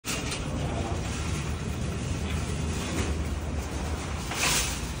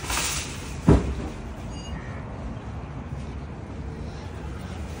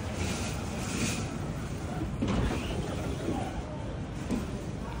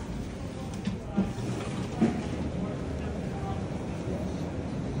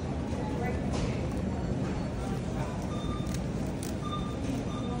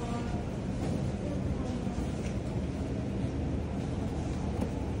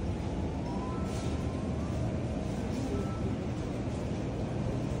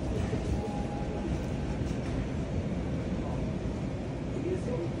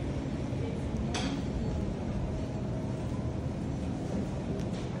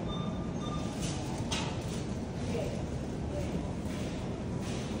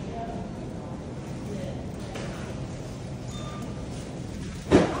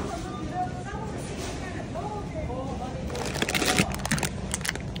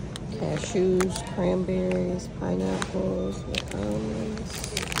Cashews, cranberries, pineapples, with almonds.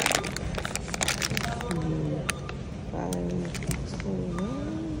 $5.29.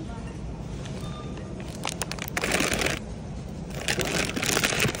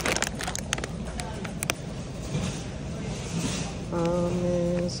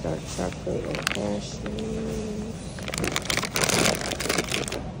 Almonds, dark chocolate, and cashews.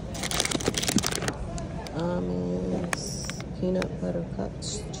 Almonds, peanut butter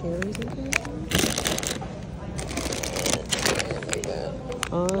cups, cherries, and cashews. And we got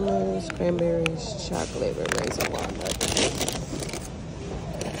almonds, cranberries, chocolate, with raisin walnut.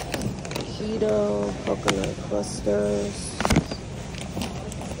 Keto, coconut clusters.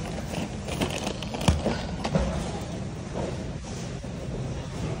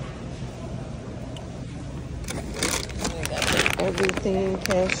 Everything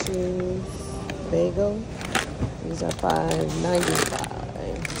cashews, bagel. These are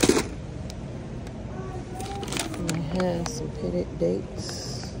 $5.95. And I have some pitted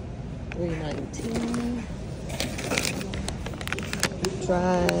dates, $3.19.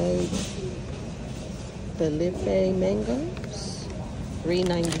 Dried Felipe mangoes,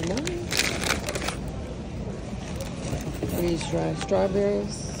 $3.99. Freeze dried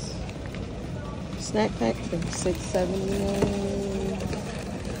strawberries, snack pack for $6.79.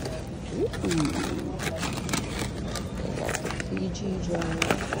 Fiji dried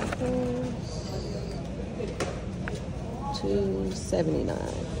apples, $2.79.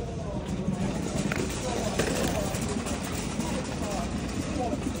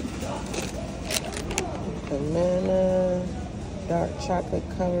 Banana, dark chocolate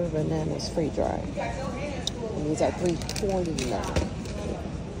covered bananas, free dried. And these are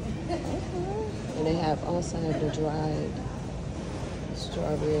 $3.49. And they have also have the dried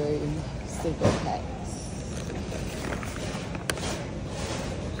strawberry single packs.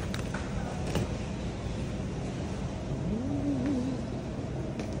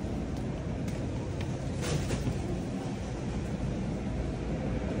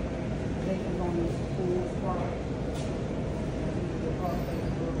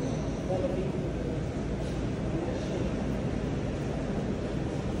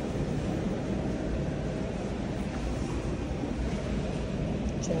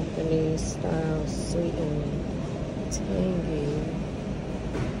 Japanese style, sweet and tangy.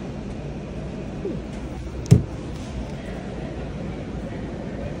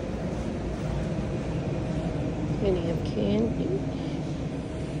 Plenty of candy.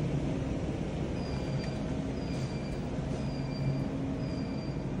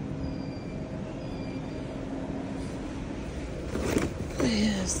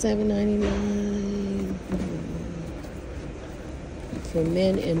 Yeah, $7.99. For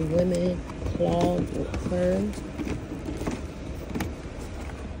men and women, cloth with fur.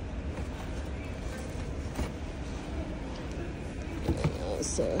 I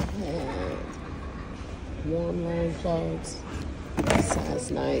also have warm long cloths, size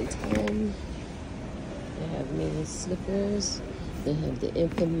 9-10. They have men's slippers. They have the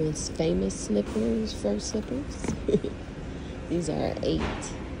infamous, famous slippers, fur slippers. These are 8.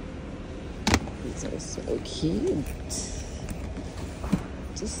 These are so cute.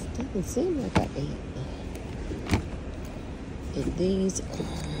 Just doesn't seem like an 8. And these are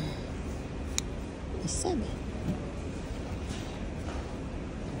a 7.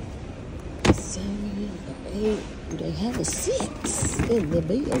 7 or 8. They have a 6 in the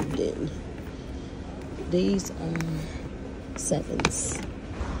building. These are 7s.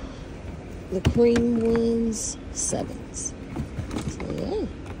 The cream ones, 7s. So yeah.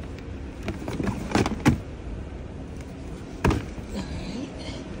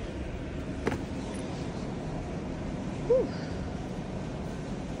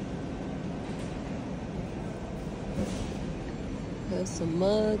 Have some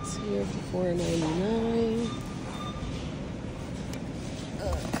mugs here for $4.99.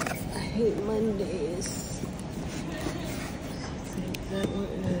 I hate Mondays. I think that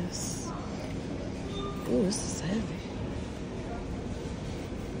one is. Oh, this is heavy.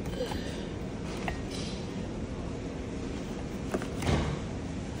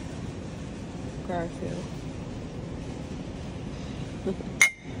 Garfield.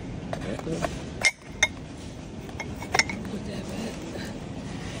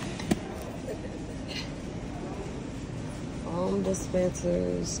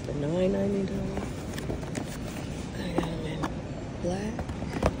 Dispensers for $9.99. I got them in black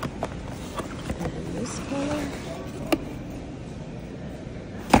and this color.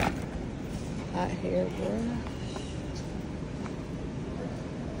 Hot hair brush.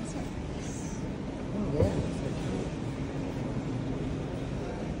 Oh yeah, that's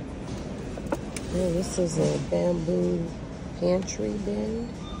so And this is a bamboo pantry bin.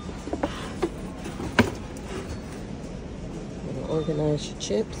 Organize your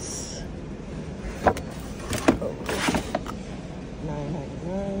chips. Oh,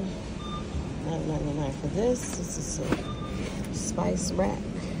 $9.99. $9.99 for this. This is a spice rack.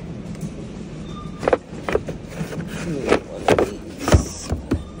 One of these.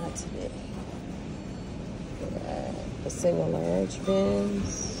 Not today. The single large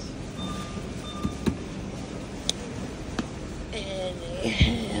bins. And they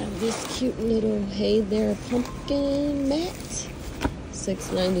have this cute little Hey There pumpkin mat.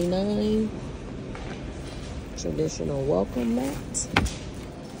 $6.99. Traditional welcome mat.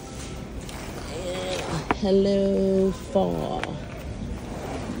 And a Hello Fall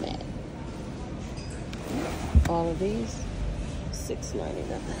mat. All of these,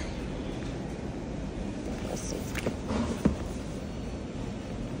 $6.99. Let's see.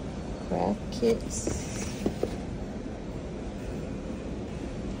 Craft kits,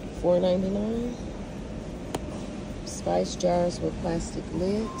 $4.99. Spice jars with plastic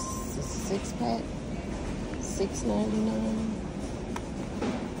lids. It's a 6-pack, $6.99.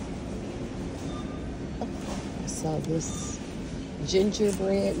 I saw this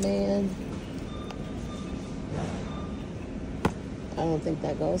gingerbread man. I don't think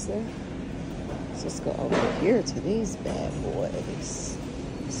that goes there. So let's go over here to these bad boys.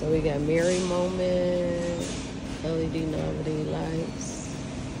 So we got Merry Moment, LED novelty lights.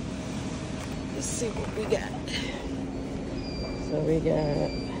 Let's see what we got. So we got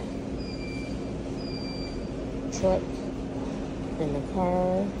truck and the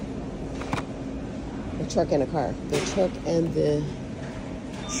car. The truck and the car. The truck and the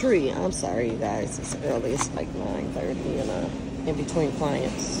tree. I'm sorry, you guys. It's early. It's like 9:30 and in between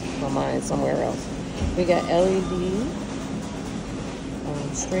clients. My mind's somewhere else. We got LED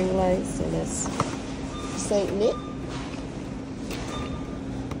string lights, and that's Saint Nick.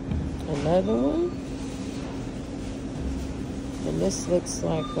 Another one. And this looks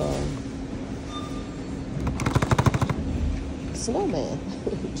like a snowman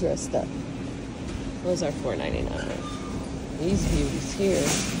dressed up. Those are $4.99. These beauties here,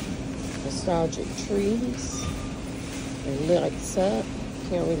 nostalgic trees. It lights up.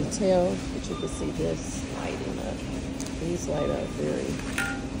 Can't really tell, but you can see this lighting up. These light up very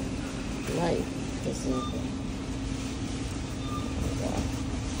light.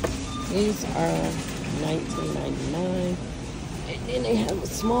 These are $19.99. And then they have a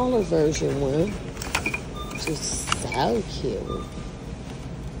smaller version one, which is so cute.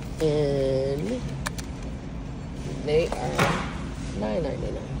 And they are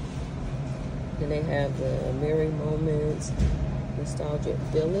 $9.99. Then they have the Merry Moments Nostalgic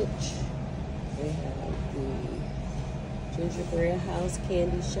Village. We have the Gingerbread House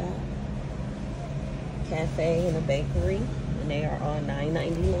Candy Shop, Cafe and a Bakery, and they are all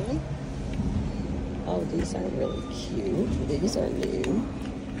 $9.99. Oh, these are really cute. These are new.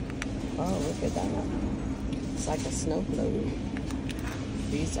 Oh, look at that. It's like a snow globe.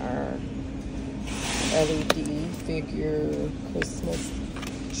 These are LED figure Christmas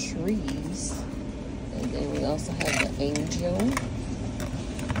trees. And then we also have the angel.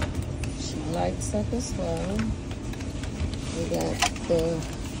 She lights up as well. We got the,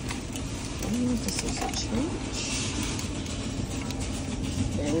 I don't know if this is a church.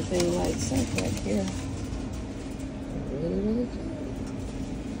 Everything lights up right here. Really, really good.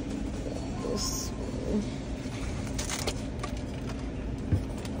 Got this one.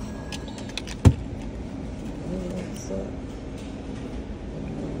 Really lights up.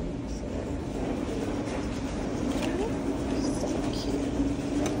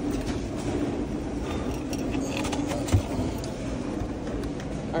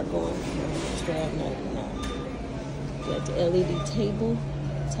 Are going for $12.99. Got the LED table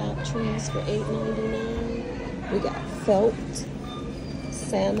top trees for $8.99. We got felt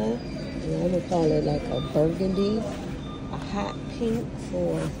Santa, and I'm gonna call it like a burgundy, a hot pink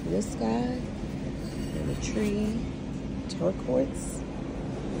for this guy, and a tree turquoise.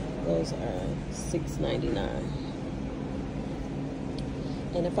 Those are $6.99.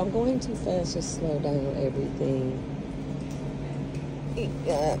 And if I'm going too fast, just slow down everything. We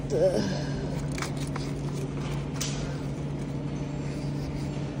got the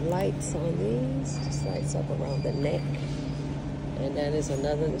lights on these, just lights up around the neck. And that is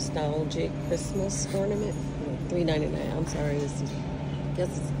another nostalgic Christmas ornament. $3.99. I'm sorry,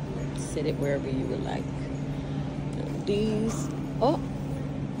 just sit it wherever you would like. And these, oh,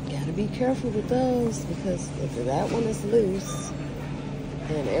 gotta be careful with those, because if that one is loose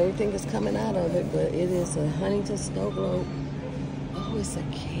and everything is coming out of it, but it is a Huntington snow globe. Oh, it's a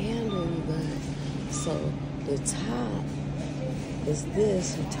candle, but So the top is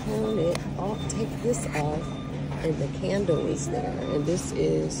this. You turn it off, take this off, and the candle is there. And this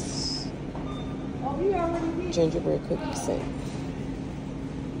is gingerbread cookie set.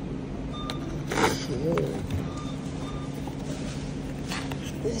 Cute.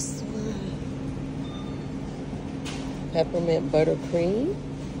 This one, peppermint buttercream.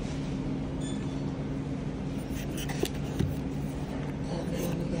 And then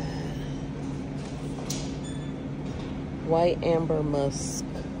we got white amber musk.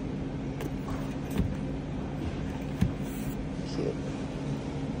 Cute.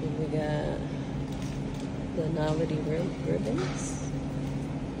 And we got the novelty ribbons.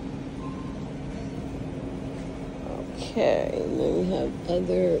 Okay, and then we have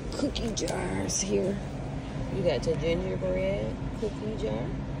other cookie jars here. You got the gingerbread cookie jar.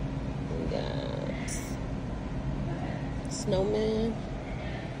 We got snowman,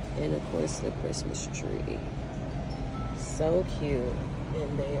 and of course the Christmas tree. So cute,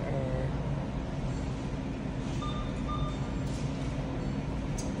 and they are.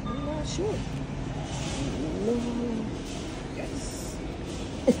 I'm not sure. No. Yes.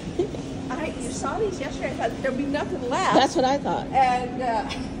 You saw these yesterday. I thought there'd be nothing left. That's what I thought. And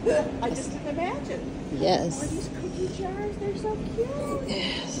I just didn't imagine. Yes. Are these cookie jars? They're so cute.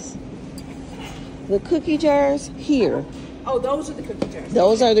 Yes. The cookie jars here. Oh, those are the cookie jars.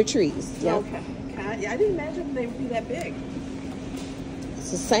 Those are the trees. Yeah. Okay. Yeah, I didn't imagine they would be that big. It's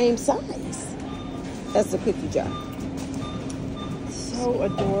the same size. That's the cookie jar. So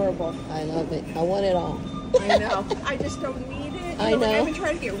adorable. I love it. I want it all. I know. I just don't need it. I know. I've been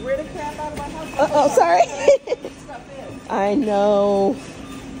trying to get rid of crap out of my house. Oh, sorry. Stuff in. I know.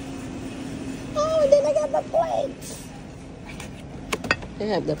 Oh, and then I got the plates. They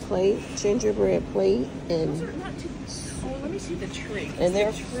have the plate, gingerbread plate, and Those are not too. Oh, let me see the tree. and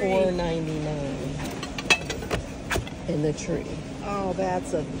they're The tree. $4.99 in the tree. Oh,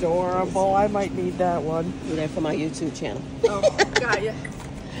 that's adorable. I might need that one. They're for my YouTube channel. Oh, got you.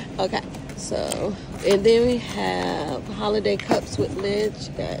 Okay, so, and then we have holiday cups with lids.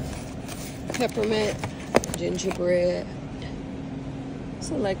 You got peppermint, gingerbread.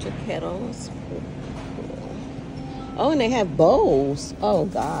 It's electric kettles. Oh, and they have bowls. Oh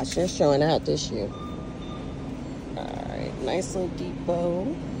gosh, they're showing out this year. Alright, nice little deep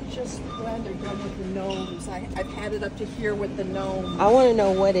bowl. Just glad they're done with the gnomes. I've had it up to here with the gnomes. I want to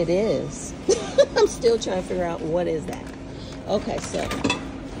know what it is. I'm still trying to figure out what is that. Okay, so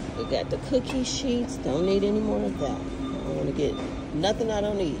we got the cookie sheets. Don't need any more of that. I don't want to get nothing I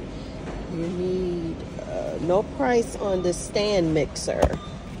don't need. You need no price on the stand mixer.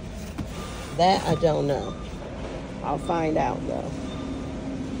 That I don't know. I'll find out though.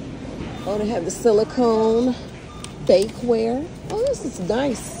 Oh, they have the silicone bakeware. Oh, this is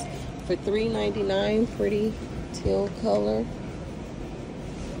nice. For $3.99, pretty teal color.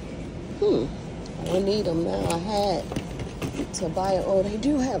 I need them now. I had to buy it. Oh, they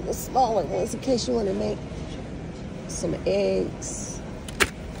do have the smaller ones in case you want to make some eggs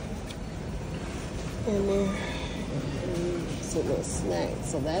in there. It's a little snack,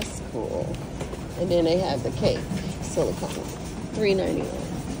 so that's cool. And then they have the cake, silicone, $3.99.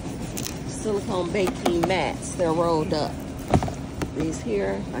 Silicone baking mats, they're rolled up. These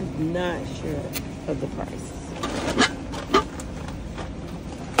here, I'm not sure of the price.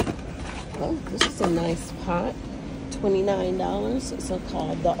 Oh, this is a nice pot, $29. It's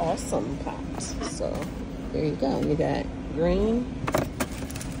called the Awesome Pot. So there you go. You got green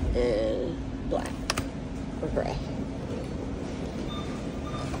and black or gray.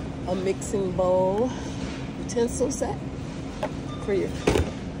 A mixing bowl utensil set for your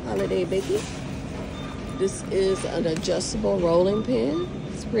holiday baking. This is an adjustable rolling pin.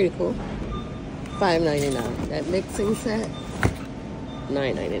 It's pretty cool. $5.99. That mixing set,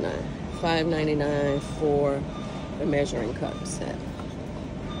 $9.99. $5.99 for the measuring cup set.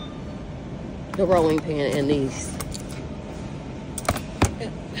 The rolling pin and these.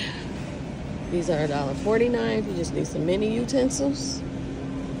 These are $1.49 if you just need some mini utensils.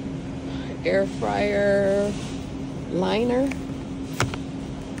 Air fryer liner,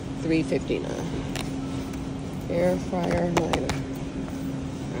 $3.59. Air fryer liner.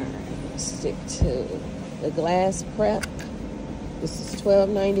 Alright, let's stick to the glass prep. This is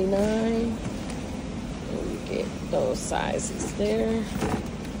 $12.99. And you get those sizes there.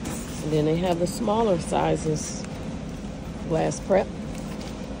 And then they have the smaller sizes. Glass prep.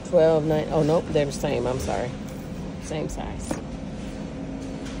 $12.99. Oh nope, they're the same, I'm sorry. Same size.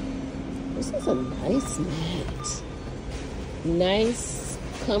 This is a nice mat. Nice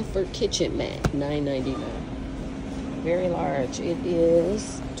comfort kitchen mat, $9.99. Very large. It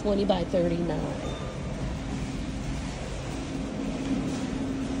is 20 by 39.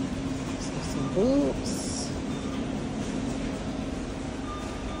 So some boots.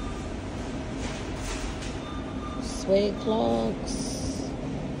 Suede clogs.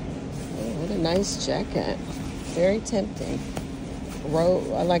 Oh, what a nice jacket. Very tempting.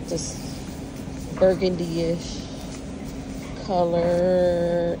 I like this burgundy-ish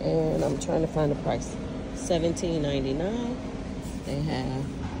color, and I'm trying to find the price. $17.99. They have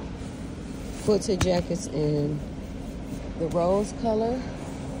quilted jackets in the rose color.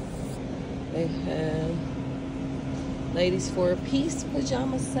 They have ladies for a piece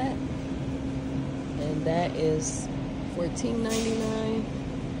pajama set, and that is $14.99.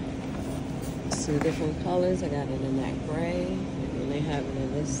 Some different colors. I got it in that gray, and then they have it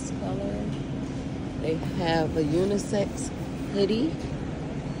in this color. They have a unisex hoodie,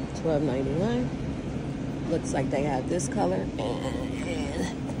 $12.99. Looks like they have this color, and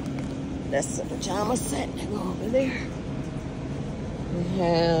that's the pajama set. They go over there. We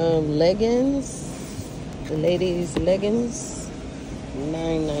have leggings, the ladies' leggings,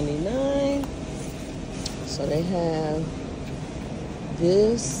 $9.99. So they have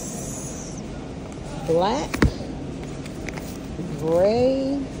this black,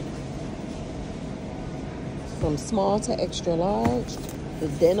 gray, from small to extra large, the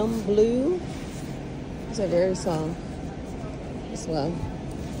denim blue. These are very soft as well.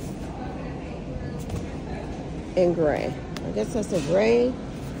 And gray. I guess that's a gray.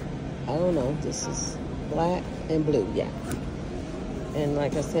 I don't know. This is black and blue, yeah. And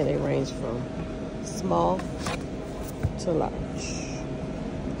like I said, they range from small to large.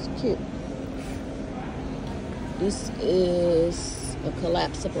 It's cute. This is a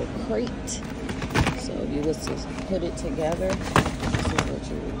collapsible crate. So if you was to put it together, this is what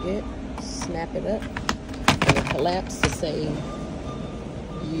you would get. Snap it up, and it collapses to save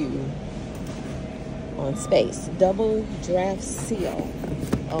you on space. Double draft seal.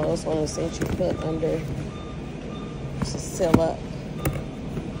 Oh, that's one of those things you put under to seal up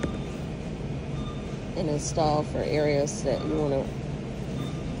and install for areas that you want to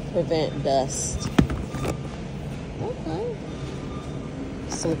prevent dust. Okay.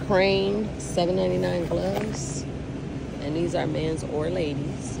 Some Crane $7.99 gloves, and these are men's or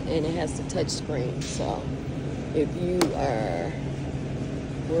ladies, and it has the touch screen. So if you are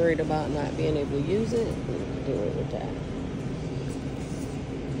worried about not being able to use it, you can do it with that.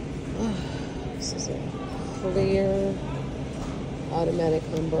 This is a clear automatic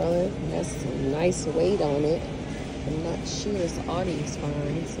umbrella. It has some nice weight on it. I'm not sure it's ALDI's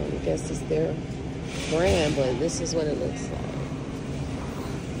fine, so I guess it's their brand, but this is what it looks like.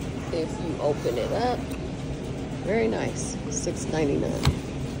 If you open it up, very nice, $6.99. I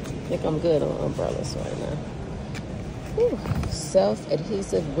think I'm good on umbrellas right now. Ooh,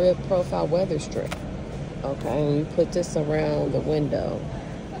 self-adhesive rib profile weather strip. Okay, and you put this around the window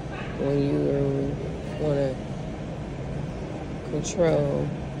when you want to control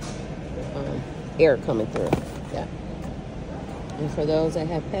air coming through. Yeah. And for those that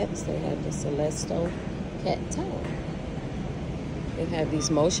have pets, they have the Celestial cat towel. They have these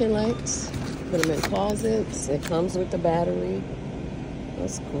motion lights. Put them in closets. It comes with the battery.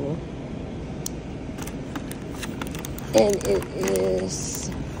 That's cool. And it is...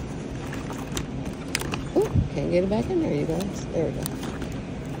 Ooh, can't get it back in there, you guys. There we go.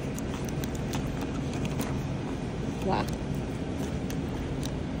 Wow.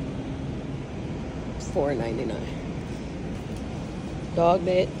 $4.99. Dog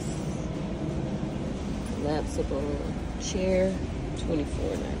beds. Collapsible chair.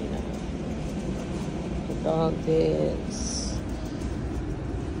 $24.99. The dog beds.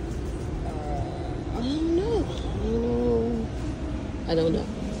 I don't know.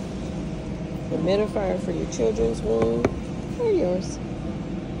 Humidifier for your children's room or yours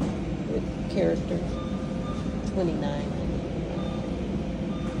with characters. $29.99.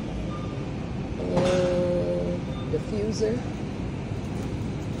 Diffuser.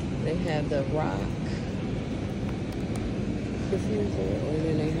 They have the rock diffuser, and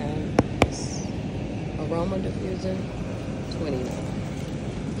then they have this aroma diffuser.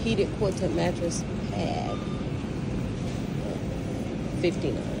 $29. Heated quilted mattress pad.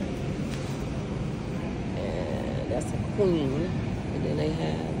 $59. And that's a queen. And then they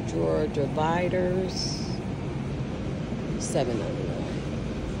have drawer dividers. $7.99.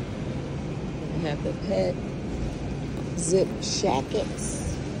 They have the pet zip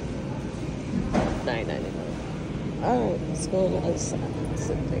shackets. $9.99. Alright, let's go on the other side. Let's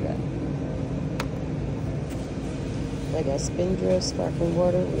see what they got. They got Spindrift sparkling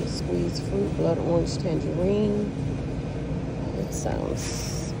water with squeezed fruit, blood orange tangerine. It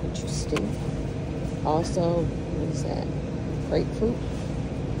sounds Interesting. Also, what is that? Grapefruit.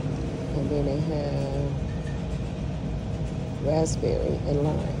 And then they have raspberry and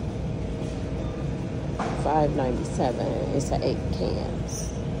lime. $5.97. It's an 8 cans.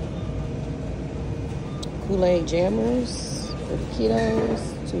 Kool-Aid jammers for the kiddos,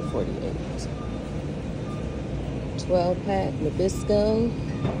 $2.48. 12-pack Nabisco,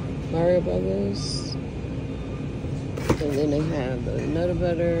 Mario Brothers. And then they have the Nutter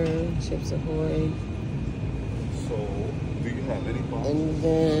Butter, Chips Ahoy. So, do you have any boxes? And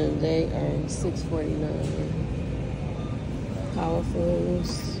then they are $6.49.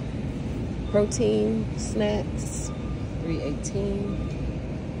 Powerfuls. Protein snacks, $3.18.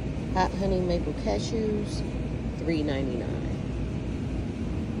 Hot honey maple cashews, $3.99.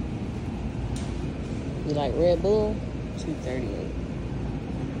 You like Red Bull? $2.38.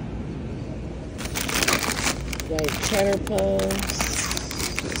 Like cheddar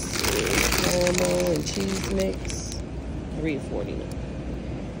puffs. Let's see, caramel and cheese mix, $3.49.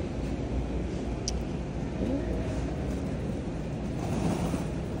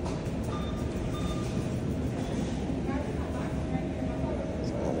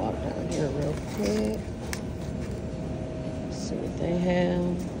 Real quick. See what they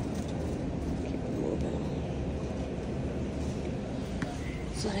have. Keep it moving.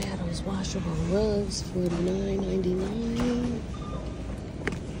 So they have those washable rugs, $49.99.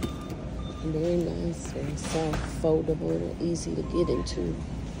 Very nice and soft, foldable, and easy to get into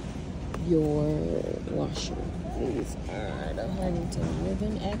your washer. These are the Huntington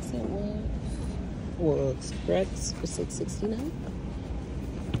Ribbon Accent Wood Rugs for $6.69.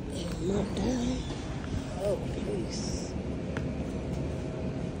 Marked down. Oh, please.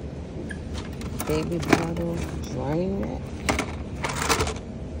 Baby bottle drying rack.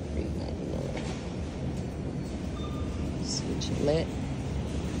 $3.99. Switch Gillette.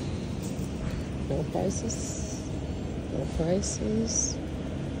 No prices. No prices.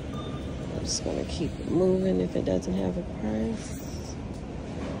 I'm just gonna keep it moving if it doesn't have a price.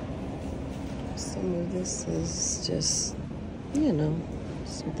 Some of this is just, you know,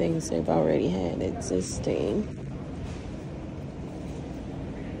 some things they've already had existing.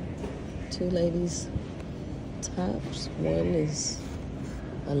 Two ladies tops. One is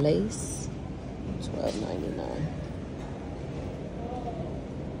a lace, $12.99.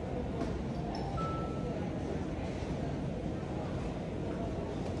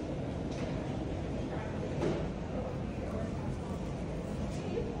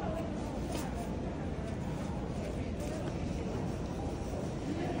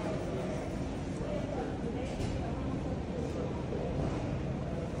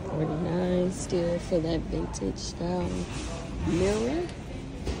 $49 still for that vintage style mirror.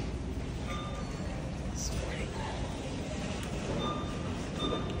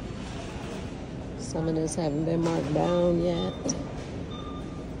 Some of this haven't been marked down yet.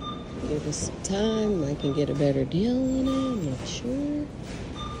 Give us some time. I can get a better deal on it. I'm not sure.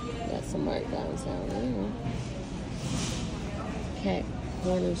 Got some markdowns down there. Cat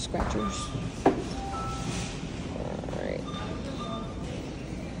corner scratchers. Alright.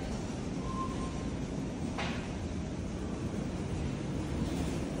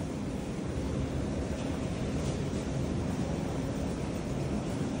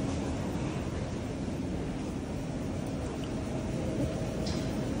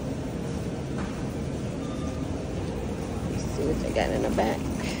 See what they got in the back.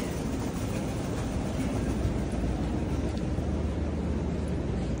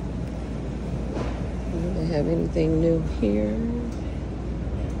 Do they have anything new here?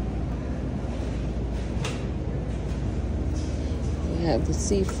 They have the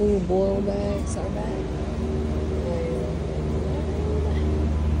seafood boil bags are back.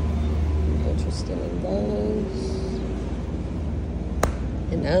 Interested in those.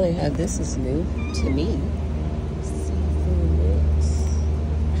 And now they have, this is new to me.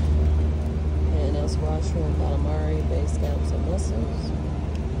 Washroom calamari, bay scallops, and mussels.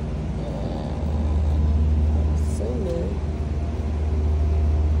 I'm assuming,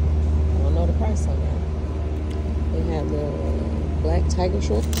 I don't know the price on that. They have the black tiger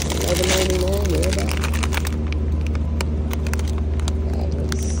shrimp, $11.99. They're back. That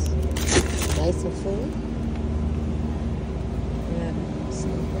looks nice and full. Yeah,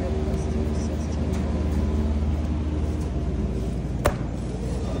 some bread custard, $16.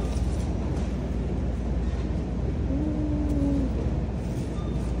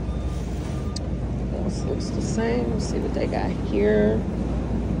 Looks the same. Let's see what they got here.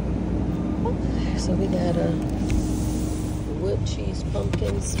 Okay, so we got a whipped cheese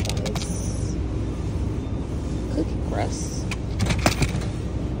pumpkin spice cookie crust.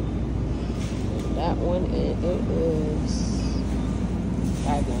 that one, and it is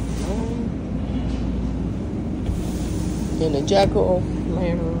 $5.99. And the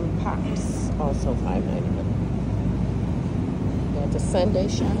jack-o'-lantern pops, also $5.99. Got the Sunday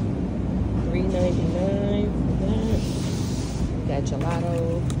shop, $3.99 for that. We got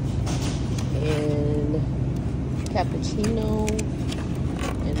gelato and cappuccino,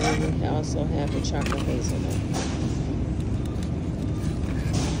 and then we also have the chocolate hazelnut.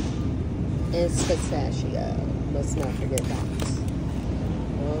 It's pistachio. Let's not forget that.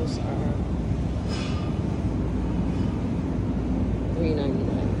 Those are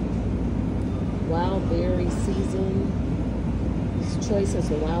 $3.99. Wild berry season. It's choices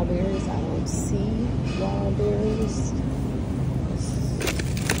of wild berries. I don't see wild berries.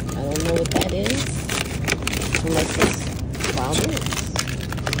 I don't know what that is, unless it's wild berries.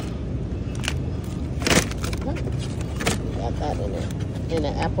 Okay. We got that in it. And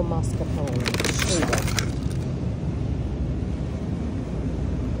an apple mascarpone strudel.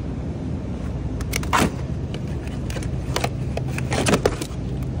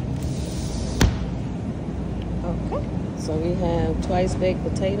 Okay, so we have twice baked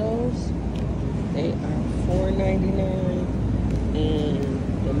potatoes. They are $4.99,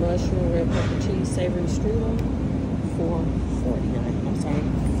 and the mushroom red pepper cheese savory strudel $4.49. I'm sorry,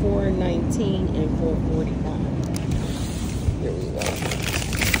 $4.19 and $4.49. Here we go.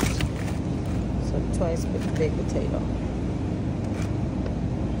 So twice baked potato.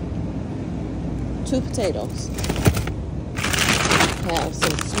 2 potatoes. Have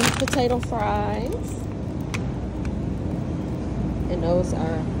some sweet potato fries, and those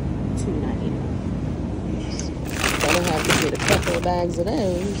are $2.99. Gonna have to get a couple of bags of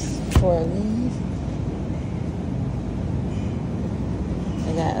those before I leave. I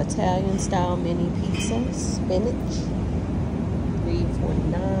got Italian style mini pizza, spinach,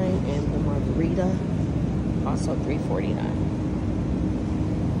 $3.49, and the margarita, also $3.49.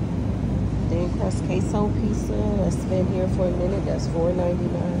 Thin crust queso pizza, that's been here for a minute, that's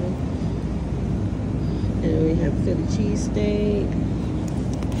 $4.99. And we have Philly cheesesteak.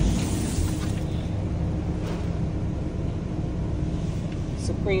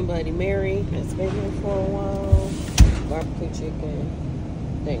 Supreme Bloody Mary, that's been here for a while. Barbecue chicken,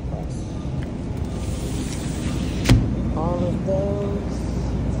 thin crust. All of those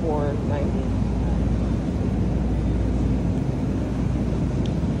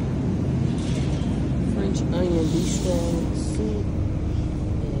 $4.99. French onion bistro soup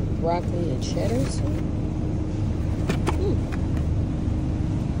and broccoli and cheddar soup.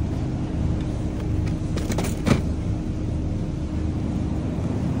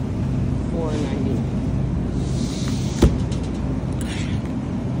 $4.99.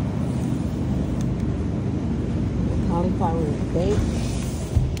 Cauliflower baked,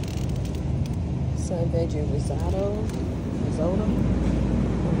 sun veggie risotto,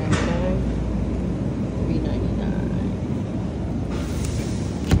 $4.99,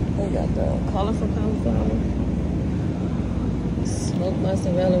 $3.99. I got the colorful cauliflower, smoked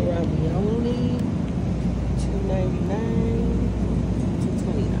mozzarella ravioli, $2.99,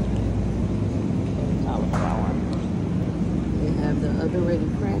 $2.29. Cauliflower. We have the oven ready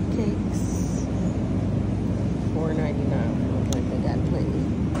crab cakes. $4.99. Looks like they got plenty.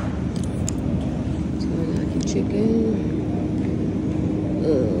 Teriyaki chicken.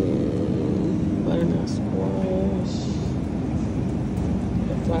 Butternut squash.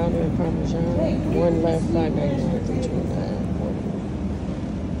 The flounder and parmesan. One left, $5.99, $3.29.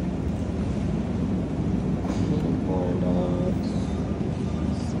 Mini corn dogs.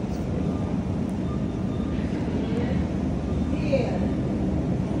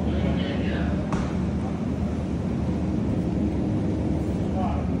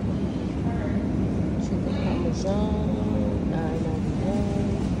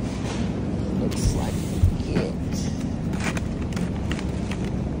 $9.99. Looks like you get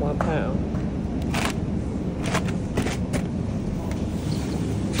 1 pound.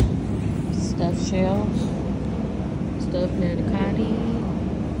 Stuffed shells, stuffed manicotti,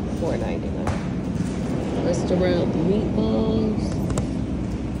 $4.99. Restaurant meatballs,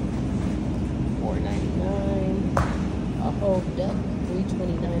 $4.99. A whole duck,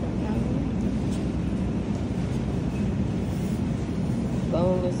 $3.29 a pound.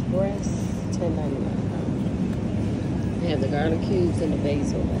 Boneless breast, $10.99 a pound. They have the garlic cubes and the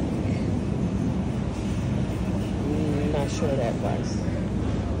basil back. Not sure of that price.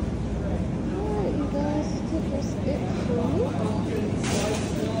 Alright, you guys, that's it for me.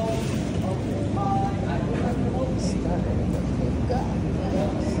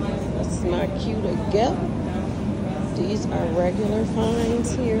 That's my cute again. These are regular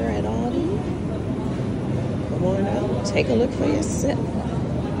finds here at ALDI. Take a look for yourself.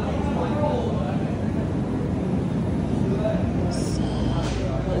 So,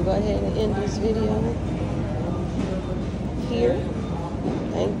 I'm gonna go ahead and end this video here.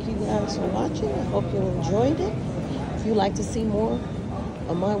 Thank you guys for watching. I hope you enjoyed it. If you'd like to see more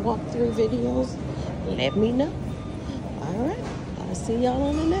of my walkthrough videos, let me know. Alright, I'll see y'all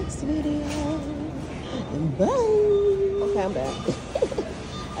on the next video. Bye. Okay, I'm back.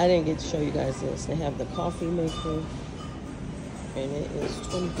 I didn't get to show you guys this. They have the coffee maker, and it is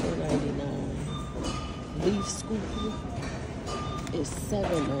 $24.99. Leaf scooper is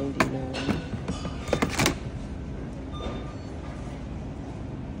 $7.99.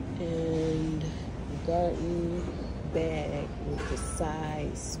 And garden bag with the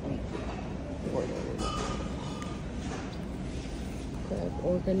side sweep border. Crab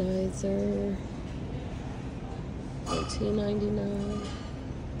organizer, $13.99.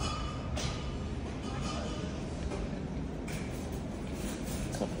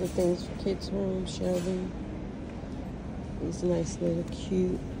 Couple of things for kids' room, shelving. These nice little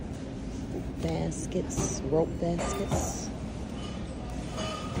cute baskets, rope baskets.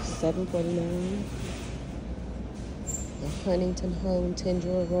 $7.49. The Huntington Home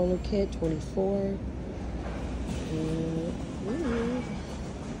 10-drawer roller kit, $24.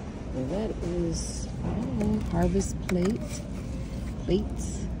 And that is harvest plates.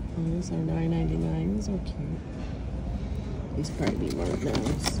 Those are $9.99. These are cute. These probably be marked now.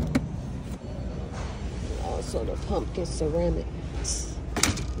 So. Also the pumpkin ceramics.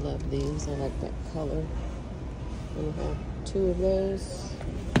 Love these. I like that color. We have 2 of those.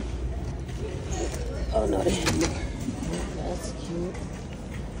 Oh no, they have more. That's cute.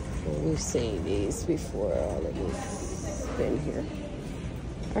 Well, we've seen these before. All of this been here.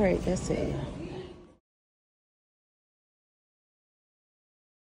 All right, that's it.